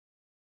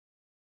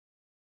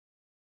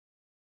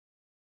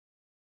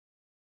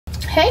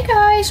Hey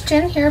guys,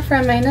 Jen here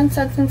from Made &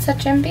 Such and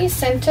Such MB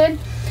Scented.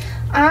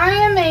 I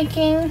am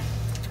making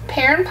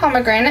pear and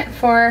pomegranate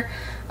for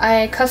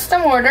a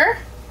custom order,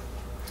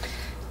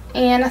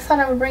 and I thought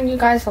I would bring you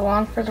guys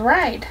along for the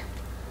ride.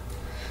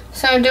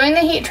 So I'm doing the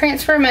heat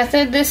transfer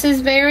method. This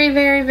is very,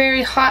 very,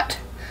 very hot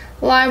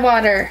lye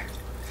water.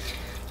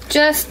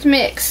 Just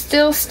mixed,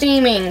 still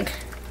steaming.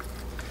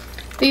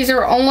 These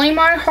are only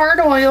my hard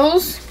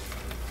oils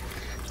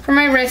for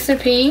my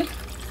recipe.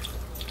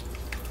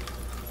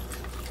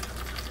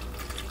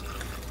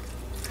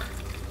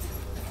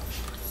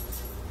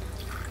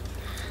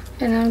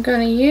 And I'm going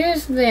to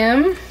use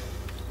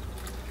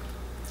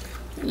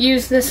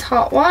this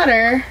hot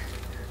water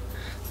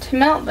to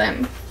melt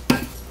them.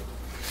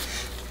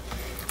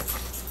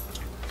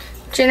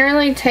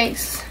 Generally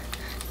takes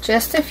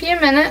just a few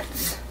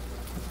minutes.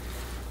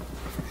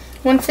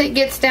 Once it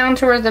gets down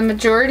to where the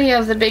majority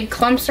of the big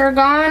clumps are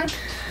gone,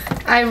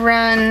 I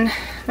run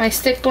my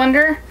stick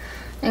blender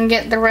and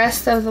get the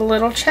rest of the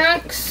little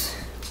chunks.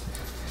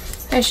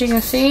 As you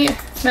can see, it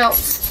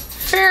melts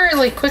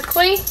fairly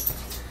quickly.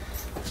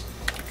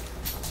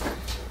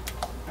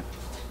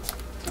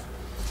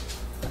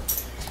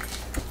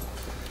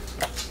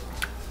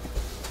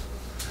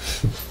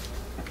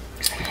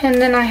 And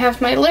then I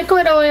have my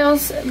liquid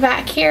oils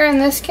back here in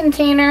this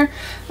container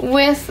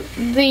with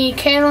the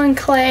Kaolin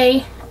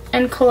Clay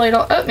and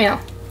Colloidal Oatmeal.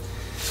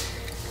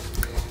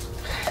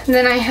 And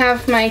then I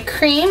have my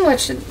cream,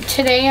 which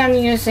today I'm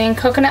using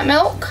coconut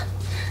milk,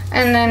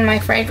 and then my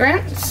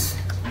fragrance.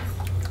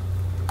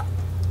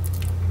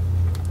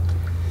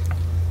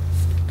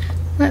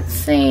 Let's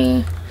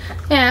see.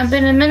 Yeah,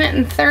 been a minute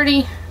and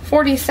 40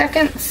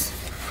 seconds.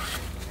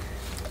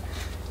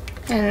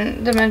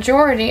 And the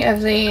majority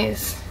of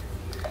these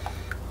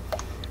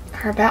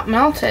are about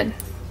melted.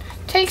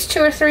 Takes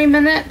 2 or 3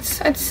 minutes,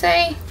 I'd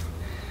say.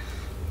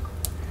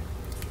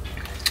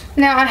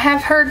 Now, I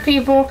have heard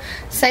people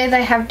say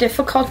they have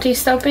difficulty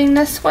soaping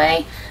this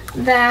way,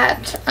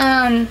 that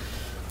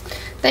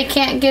they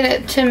can't get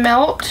it to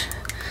melt.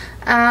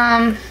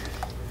 Don't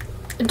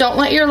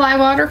let your lye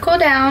water cool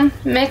down.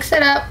 Mix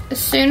it up. As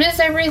soon as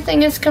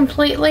everything is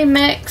completely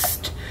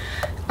mixed,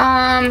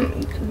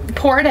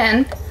 pour it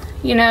in.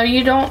 You know,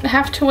 you don't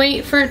have to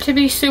wait for it to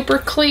be super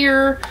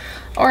clear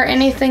or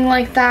anything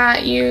like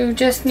that. You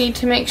just need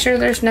to make sure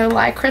there's no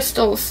lye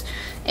crystals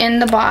in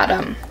the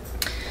bottom.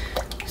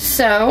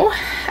 So,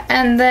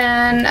 and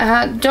then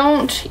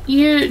don't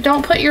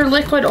put your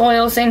liquid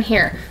oils in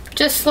here.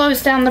 Just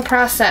slows down the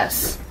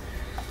process.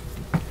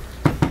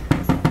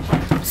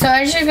 So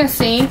as you can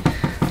see,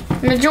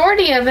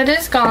 majority of it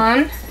is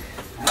gone.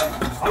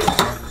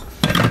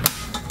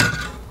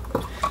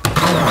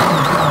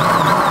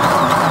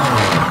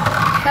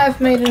 I've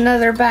made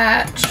another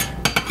batch.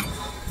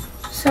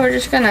 So we're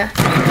just gonna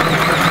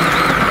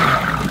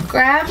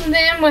grab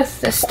them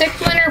with the stick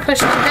blender, push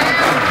them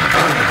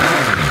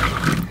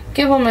down,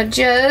 give them a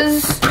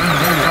jizz,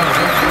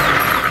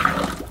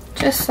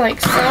 just like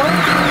so.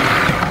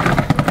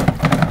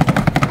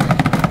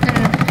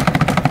 And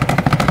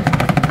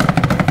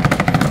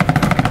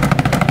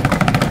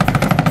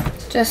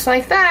just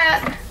like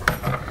that,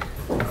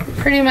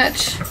 pretty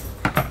much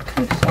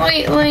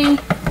completely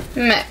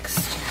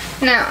mixed.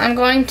 Now I'm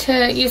going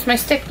to use my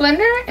stick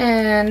blender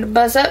and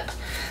buzz up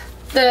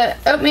the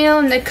oatmeal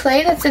and the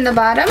clay that's in the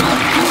bottom.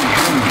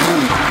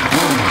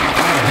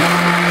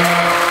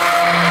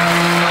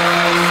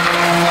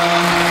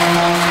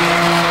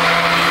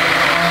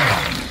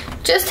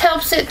 Just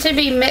helps it to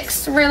be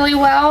mixed really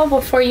well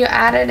before you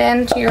add it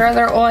into your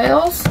other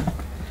oils.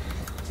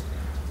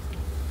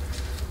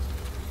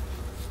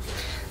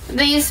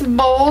 These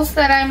bowls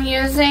that I'm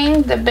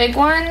using, the big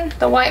one,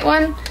 the white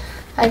one,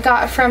 I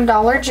got from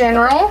Dollar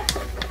General.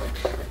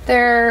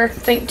 They're, I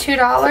think,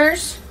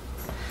 $2.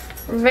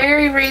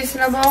 Very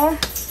reasonable.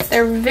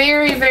 They're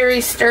very, very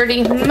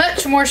sturdy.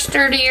 Much more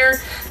sturdier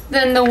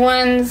than the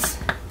ones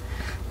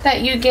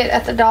that you get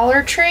at the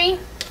Dollar Tree.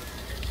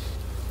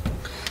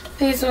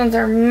 These ones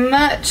are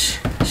much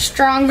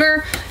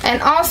stronger.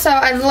 And also,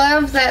 I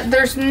love that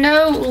there's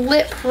no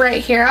lip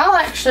right here. I'll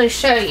actually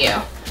show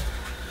you.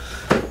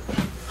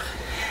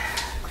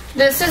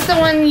 This is the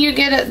one you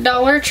get at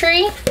Dollar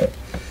Tree.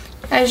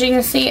 As you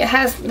can see, it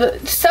has, the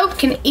soap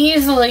can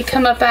easily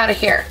come up out of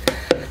here.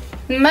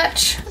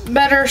 Much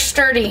better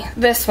sturdy,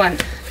 this one.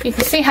 You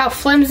can see how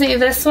flimsy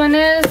this one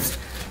is.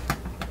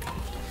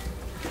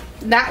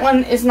 That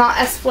one is not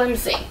as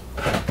flimsy.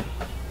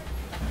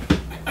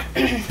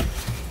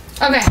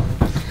 Okay,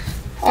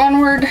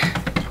 onward.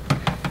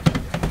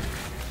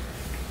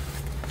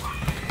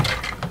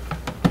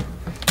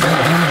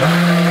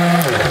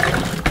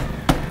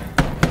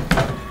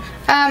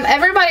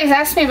 Everybody's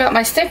asked me about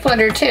my stick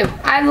blender too.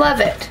 I love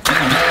it.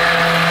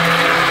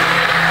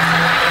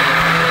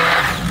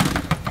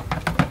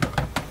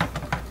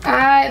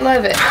 I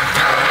love it.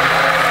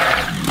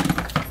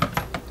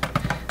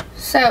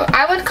 So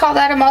I would call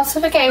that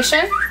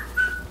emulsification.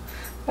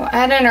 We'll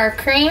add in our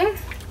cream.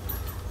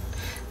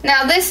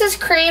 Now this is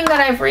cream that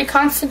I've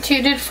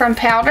reconstituted from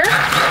powder.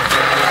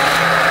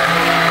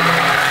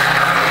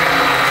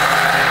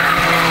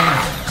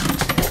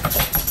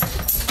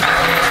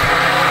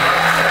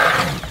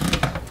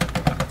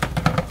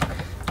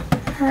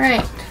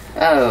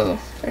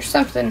 Oh, there's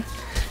something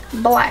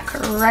black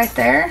right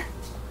there.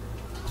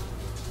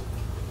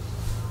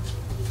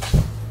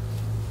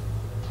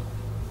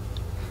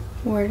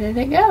 Where did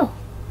it go?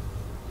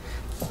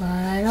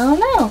 I don't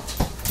know.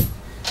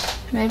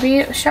 Maybe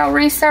it shall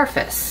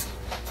resurface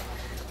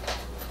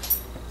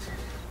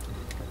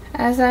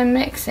as I'm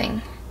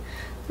mixing.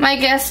 My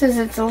guess is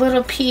it's a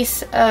little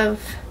piece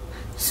of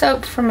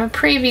soap from a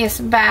previous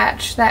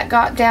batch that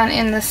got down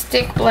in the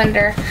stick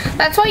blender.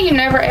 That's why you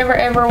never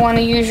ever want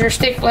to use your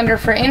stick blender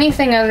for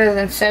anything other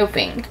than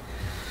soaping.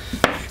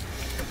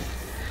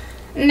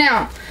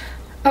 Now,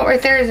 oh,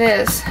 right there it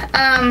is.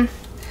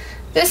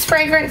 This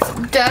fragrance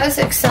does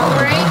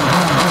accelerate.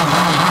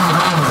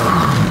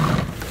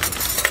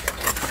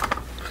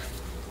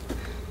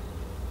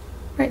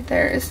 Right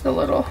there is the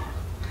little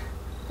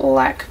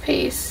black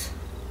piece.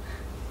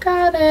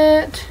 Got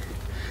it.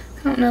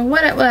 I don't know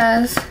what it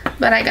was,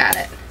 but I got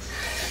it.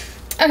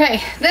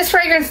 Okay, this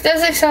fragrance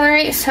does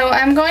accelerate, so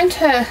I'm going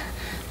to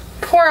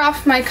pour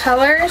off my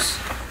colors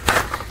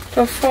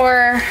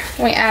before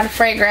we add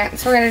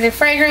fragrance. We're going to do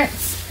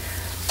fragrance,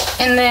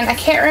 and then I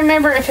can't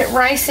remember if it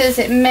rices.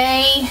 It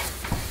may,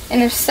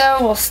 and if so,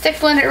 we'll stick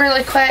blend it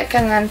really quick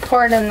and then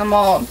pour it in the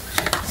mold.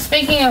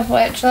 Speaking of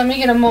which, let me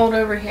get a mold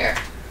over here.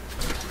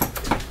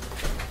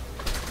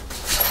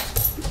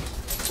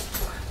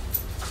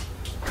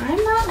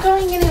 I'm not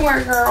going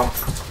anywhere, girl.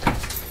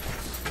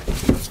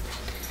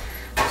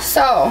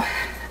 So,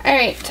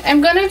 alright,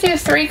 I'm going to do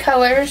 3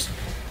 colors.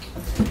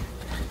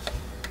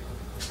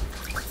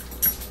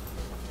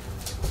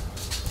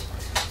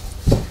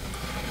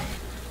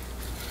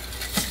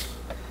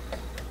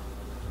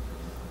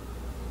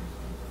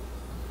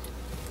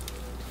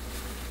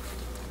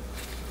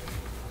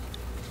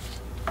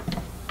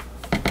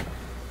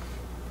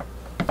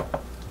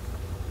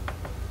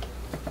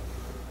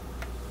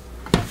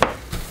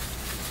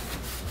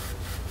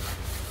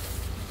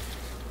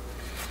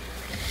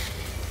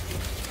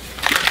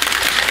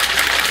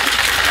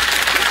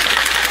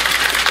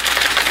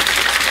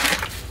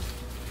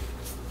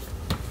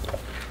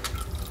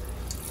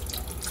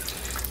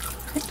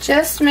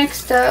 Just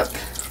mixed up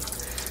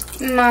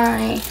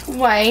my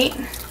white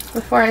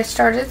before I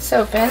started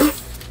soaping.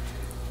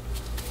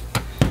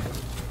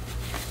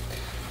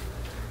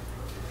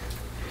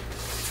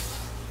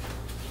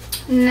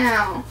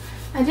 Now,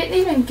 I didn't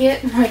even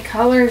get my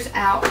colors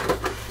out.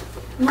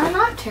 Am I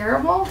not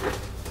terrible?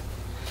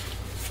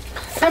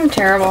 I'm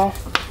terrible.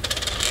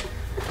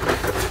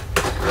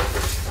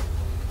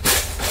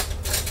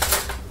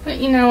 But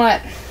you know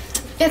what?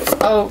 It's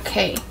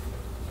okay.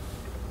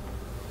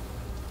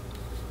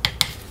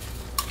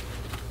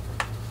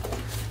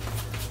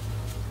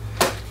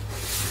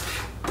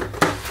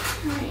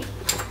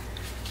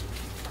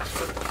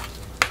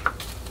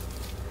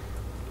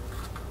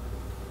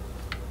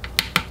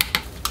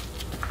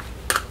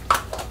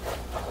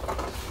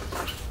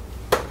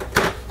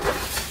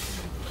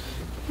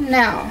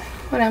 Now,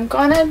 what I'm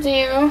gonna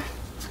do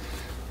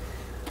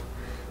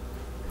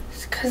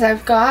is, because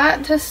I've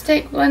got to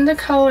stick blend the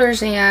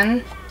colors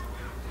in,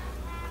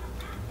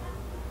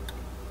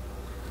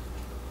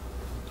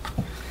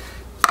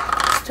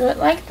 let's do it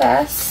like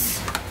this.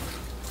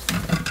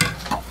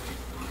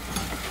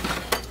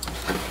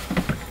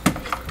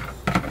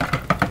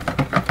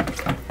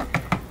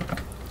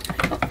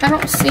 I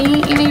don't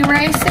see any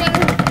racing.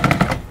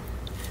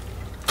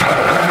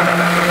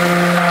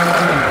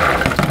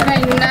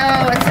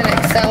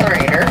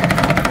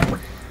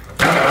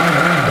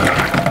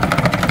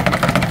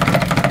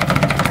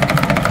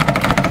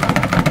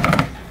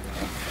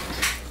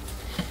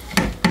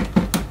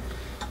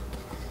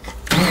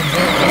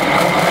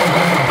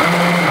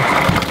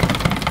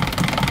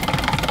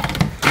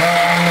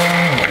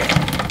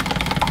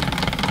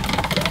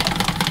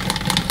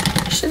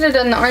 Should have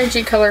done the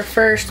orangey color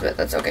first, but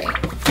that's okay.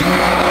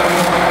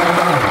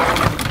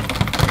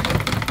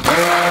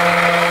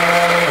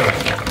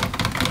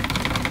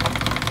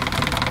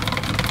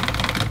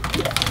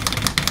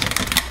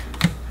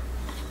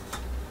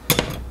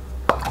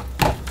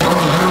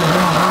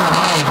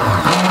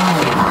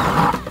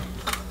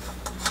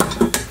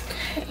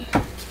 Okay.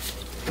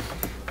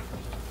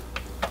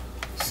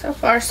 So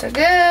far, so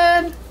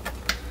good.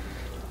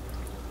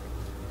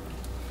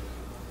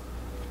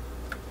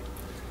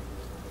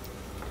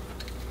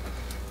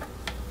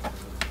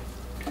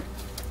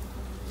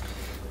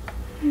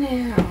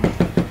 Now,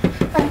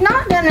 I've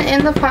not done an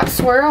in the pot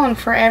swirl in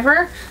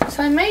forever,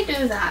 so I may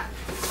do that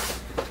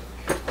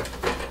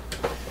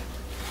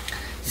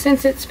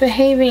since it's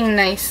behaving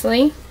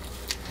nicely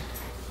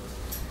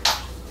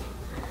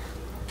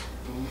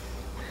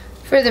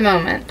for the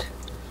moment.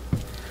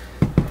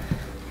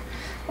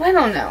 Well, I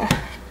don't know.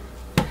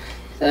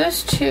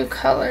 Those two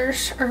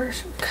colors are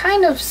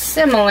kind of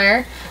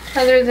similar,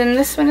 other than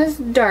this one is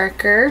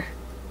darker.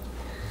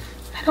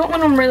 I don't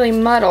want them really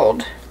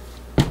muddled.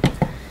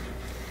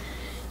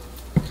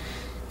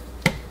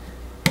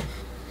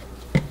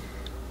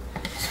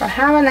 So I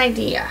have an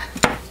idea.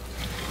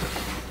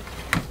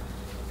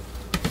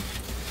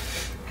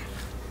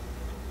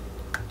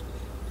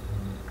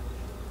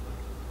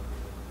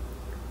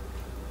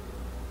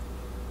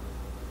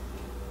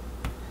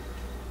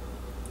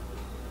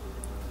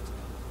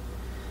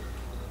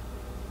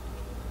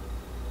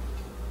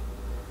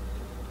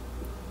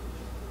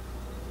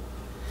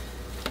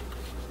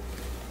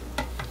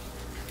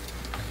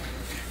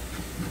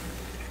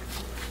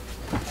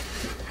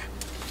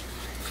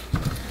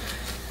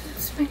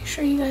 make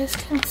sure you guys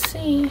can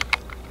see.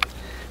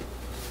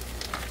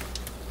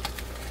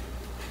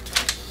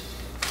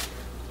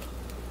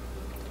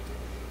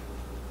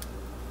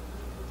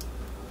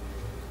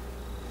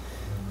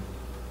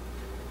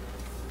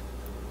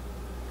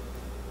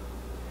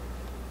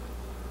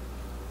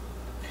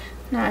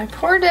 Now I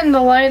poured in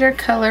the lighter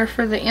color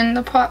for the in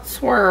the pot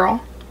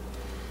swirl.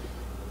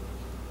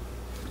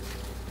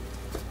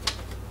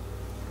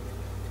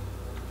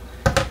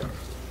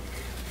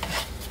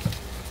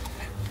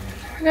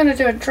 We're going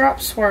to do a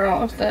drop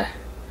swirl of the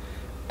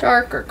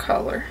darker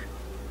color.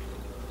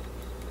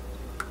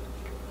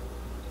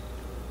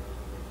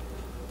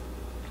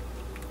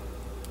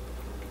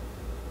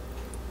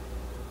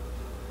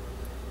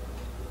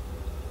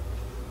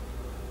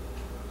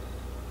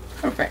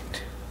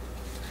 Perfect.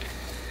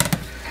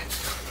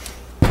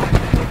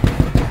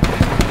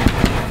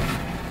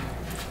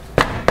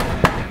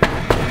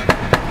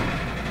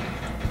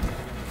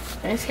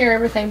 I just hear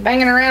everything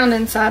banging around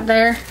inside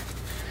there.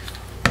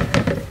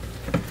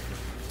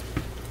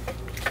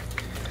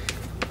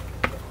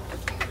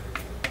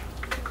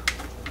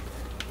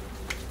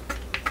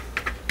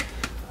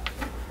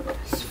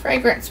 This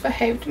fragrance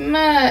behaved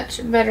much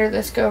better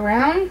this go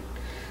round.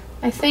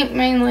 I think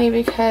mainly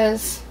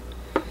because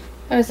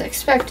I was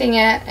expecting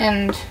it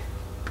and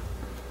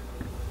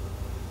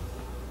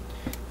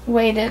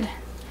waited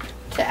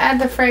to add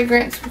the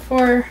fragrance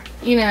before,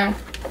 you know,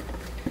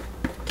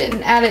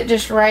 didn't add it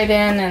just right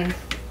in and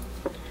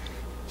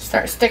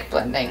start stick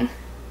blending.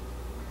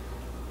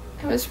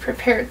 I was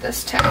prepared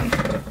this time.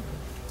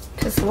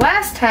 Because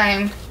last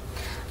time,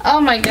 oh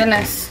my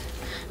goodness,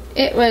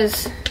 it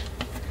was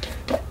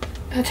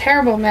a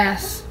terrible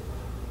mess.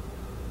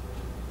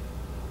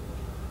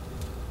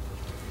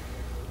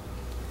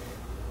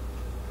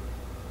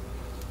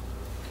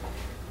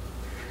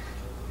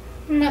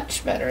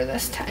 Much better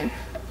this time.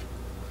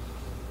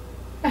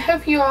 I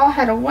hope you all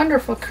had a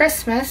wonderful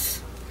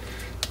Christmas.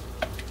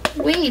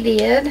 We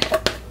did.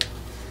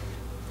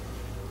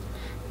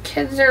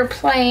 Kids are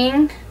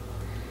playing.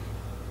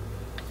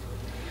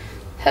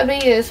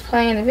 Hubby is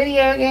playing a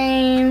video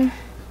game.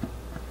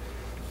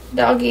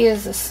 Doggy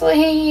is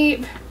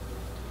asleep.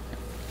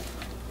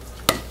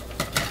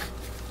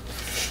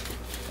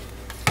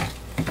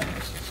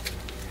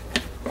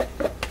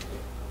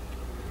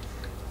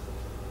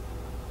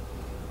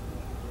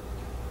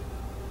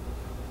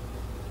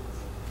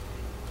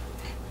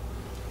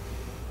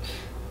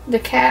 The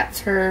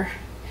cats are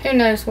who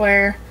knows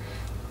where.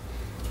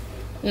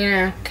 You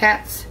know,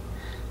 cats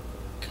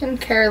can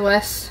care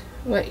less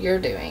what you're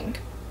doing.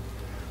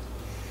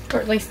 Or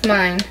at least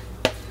mine.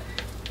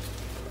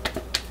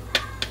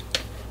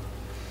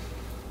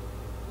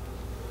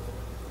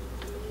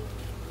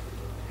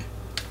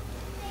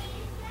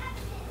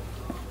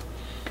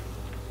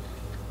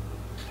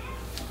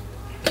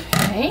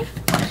 Okay.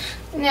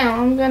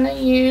 Now I'm going to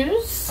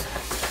use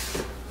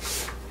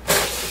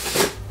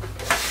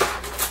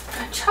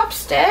a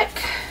chopstick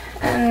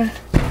and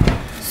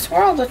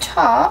swirl the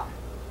top.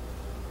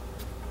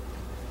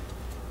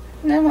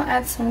 And then we'll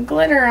add some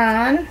glitter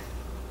on.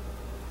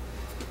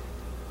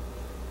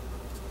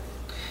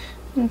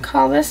 And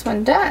call this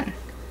one done.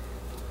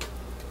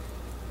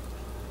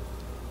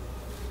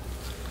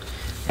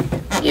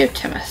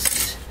 Utimus.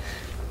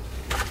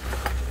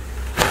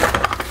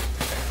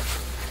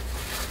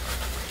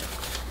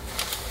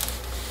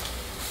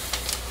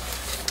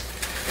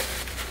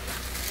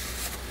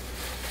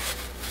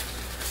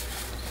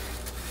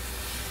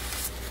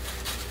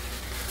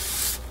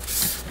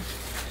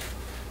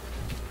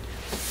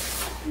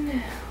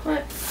 Now,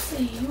 let's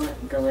see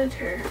what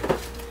glitter. I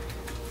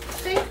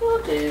think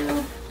we'll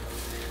do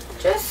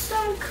just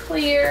some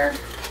clear.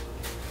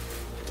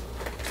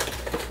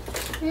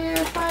 Yeah,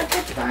 if I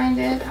could find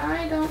it.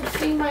 I don't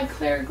see my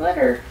clear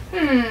glitter.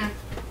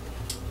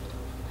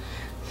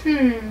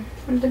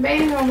 I'm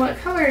debating on what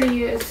color to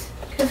use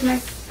because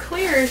my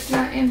clear is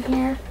not in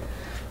here.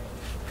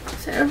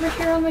 Is it over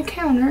here on the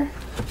counter?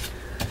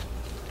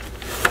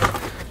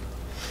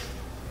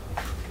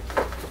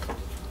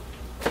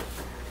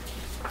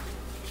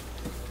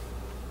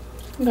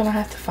 I'm gonna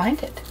have to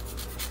find it.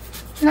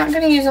 I'm not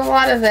gonna use a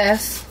lot of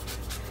this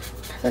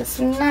because it's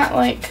not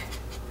like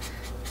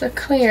the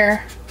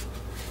clear.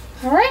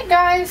 Alright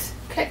guys,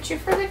 catch you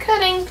for the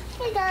cutting.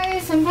 Hey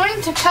guys, I'm going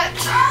to cut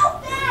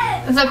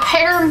the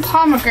pear and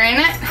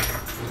pomegranate.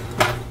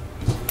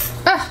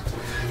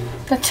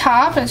 The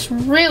top is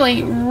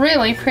really,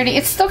 really pretty.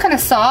 It's still kind of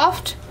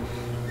soft.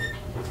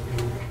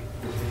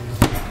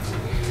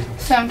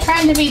 So I'm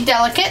trying to be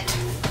delicate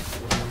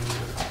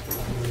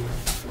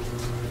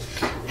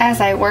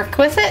as I work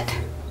with it.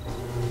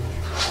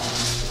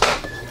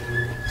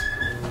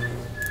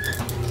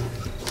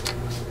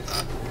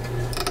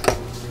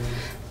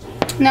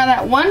 Now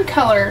that one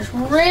color is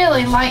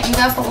really lightened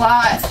up a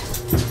lot.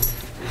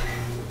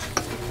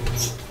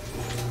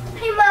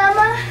 Hey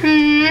Mama.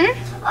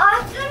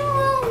 Austin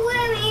will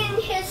live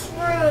in his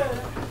room.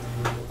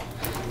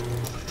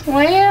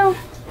 Well,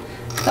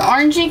 the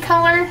orangey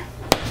color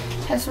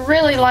has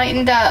really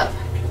lightened up.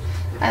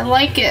 I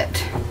like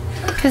it.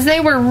 because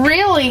they were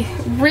really,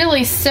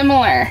 really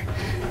similar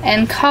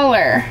in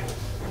color.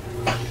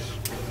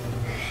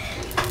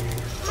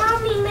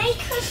 Mommy, make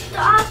her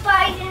stop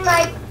biting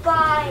my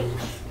bike.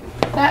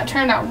 That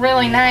turned out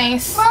really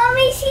nice.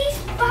 Mommy, she's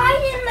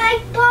biting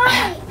my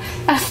bike.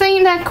 I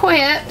think I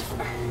quit.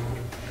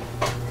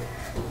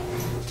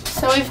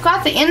 So we've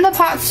got the in the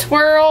pot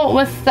swirl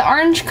with the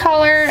orange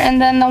color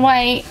and then the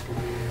white.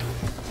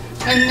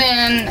 And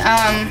then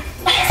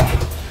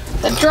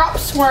the drop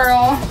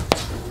swirl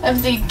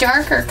of the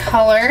darker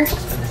color.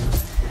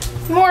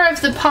 More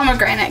of the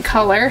pomegranate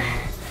color.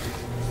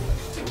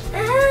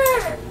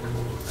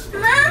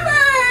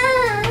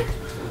 Mama!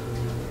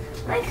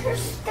 Make her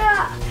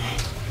stop.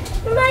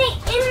 My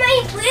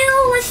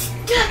wheel was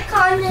stuck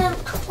on the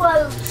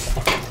clothes.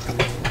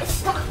 It's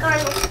stuck on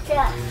the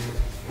stuff.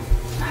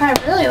 I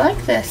really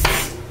like this.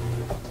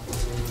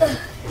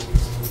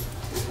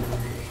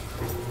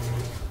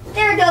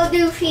 There go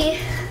Goofy.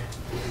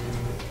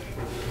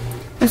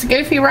 Is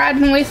Goofy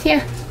riding with you?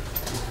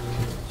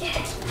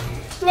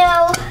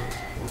 No.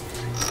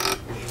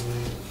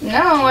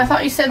 No, I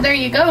thought you said there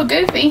you go,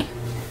 Goofy.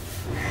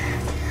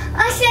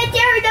 I said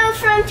there go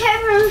from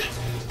tearing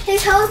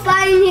his whole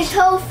body and his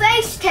whole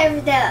face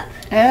teared up.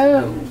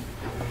 Oh.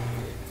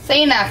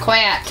 See now,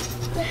 quit.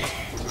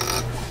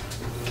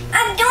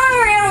 I'm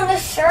going around the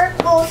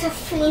circles,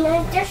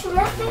 Athena. There's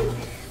nothing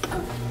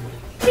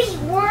to be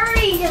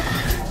worried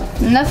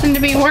of. Nothing to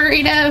be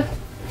worried of.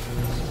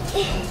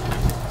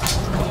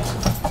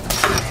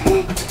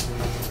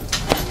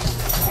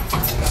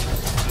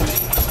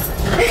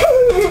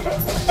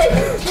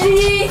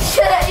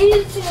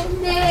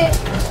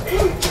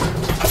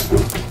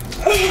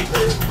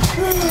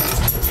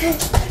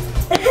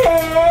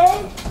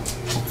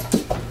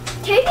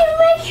 Can you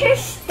make her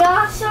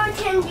stop so I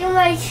can do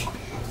my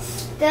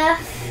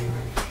stuff?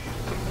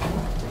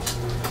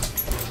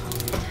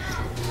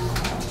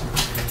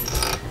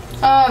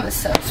 Oh, this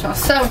soap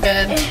smells so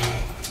good.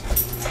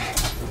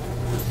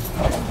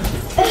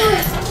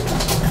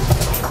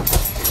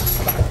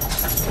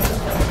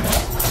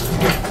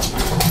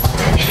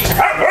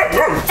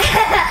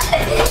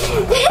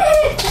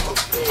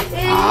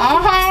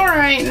 All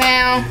right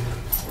now.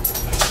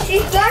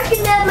 She's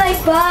barking at my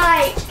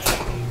bike.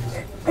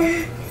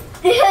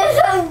 Because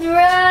I'm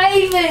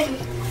driving.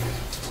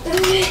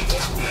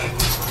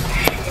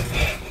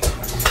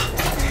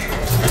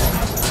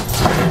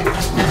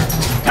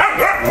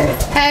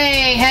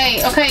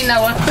 Hey, okay,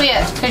 Noah,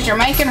 quit, because you're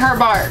making her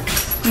bark.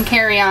 And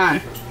carry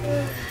on.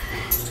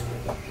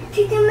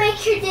 You can make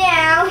her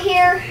down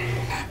here.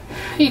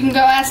 You can go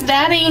ask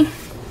Daddy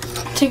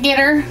to get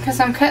her, because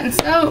I'm cutting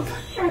soap.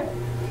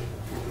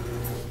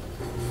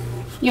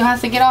 You'll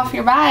have to get off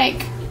your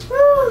bike.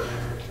 Woo.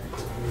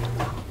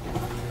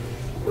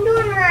 I'm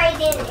doing right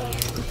in there.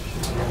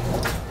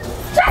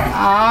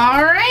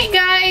 Alright,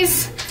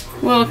 guys.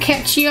 We'll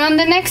catch you on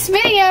the next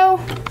video.